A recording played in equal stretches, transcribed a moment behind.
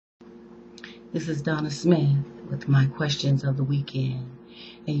This is Donna Smith with my questions of the weekend.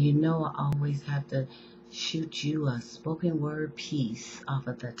 And you know I always have to shoot you a spoken word piece off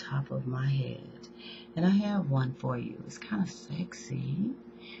of the top of my head. And I have one for you. It's kind of sexy,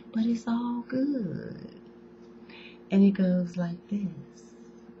 but it's all good. And it goes like this.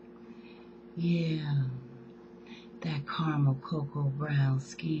 Yeah, that caramel cocoa brown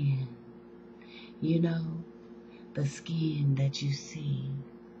skin. You know, the skin that you see.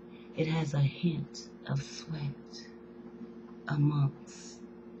 It has a hint of sweat amongst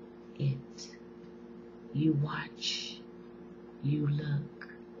it. You watch, you look,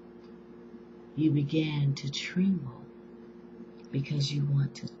 you begin to tremble because you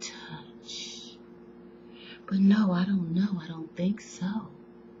want to touch. But no, I don't know, I don't think so.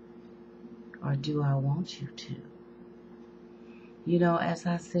 Or do I want you to? You know, as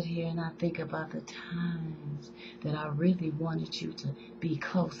I sit here and I think about the times that I really wanted you to be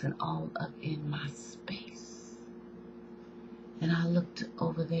close and all up in my space. And I looked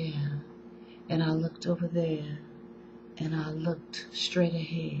over there, and I looked over there, and I looked straight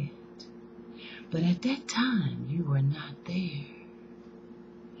ahead. But at that time, you were not there.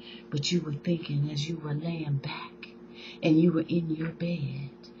 But you were thinking as you were laying back and you were in your bed,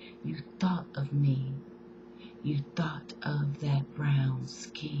 you thought of me. You thought of that brown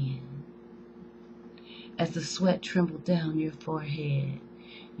skin. As the sweat trembled down your forehead,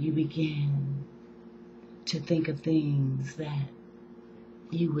 you began to think of things that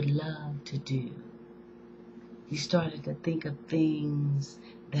you would love to do. You started to think of things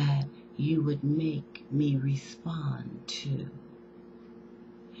that you would make me respond to.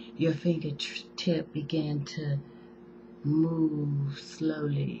 Your fingertip began to move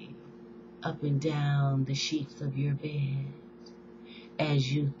slowly up and down the sheets of your bed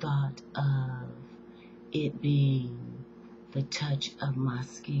as you thought of it being the touch of my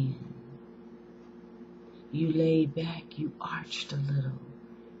skin. You lay back, you arched a little,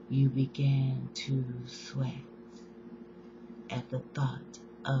 you began to sweat at the thought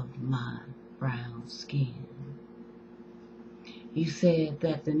of my brown skin. You said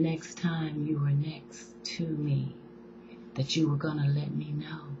that the next time you were next to me, that you were going to let me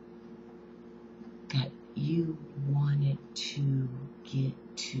know that you wanted to get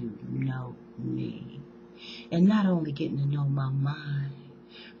to know me. And not only getting to know my mind,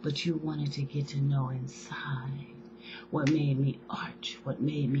 but you wanted to get to know inside what made me arch, what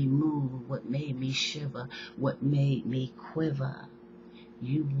made me move, what made me shiver, what made me quiver.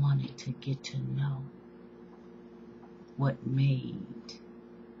 You wanted to get to know what made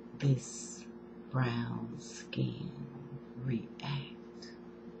this brown skin react.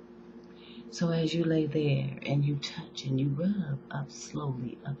 So as you lay there and you touch and you rub up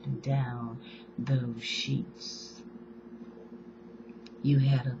slowly up and down those sheets, you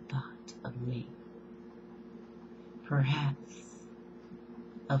had a thought of me, perhaps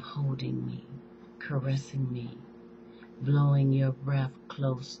of holding me, caressing me, blowing your breath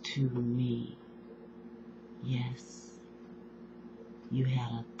close to me. Yes, you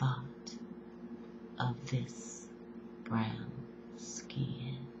had a thought of this brown skin.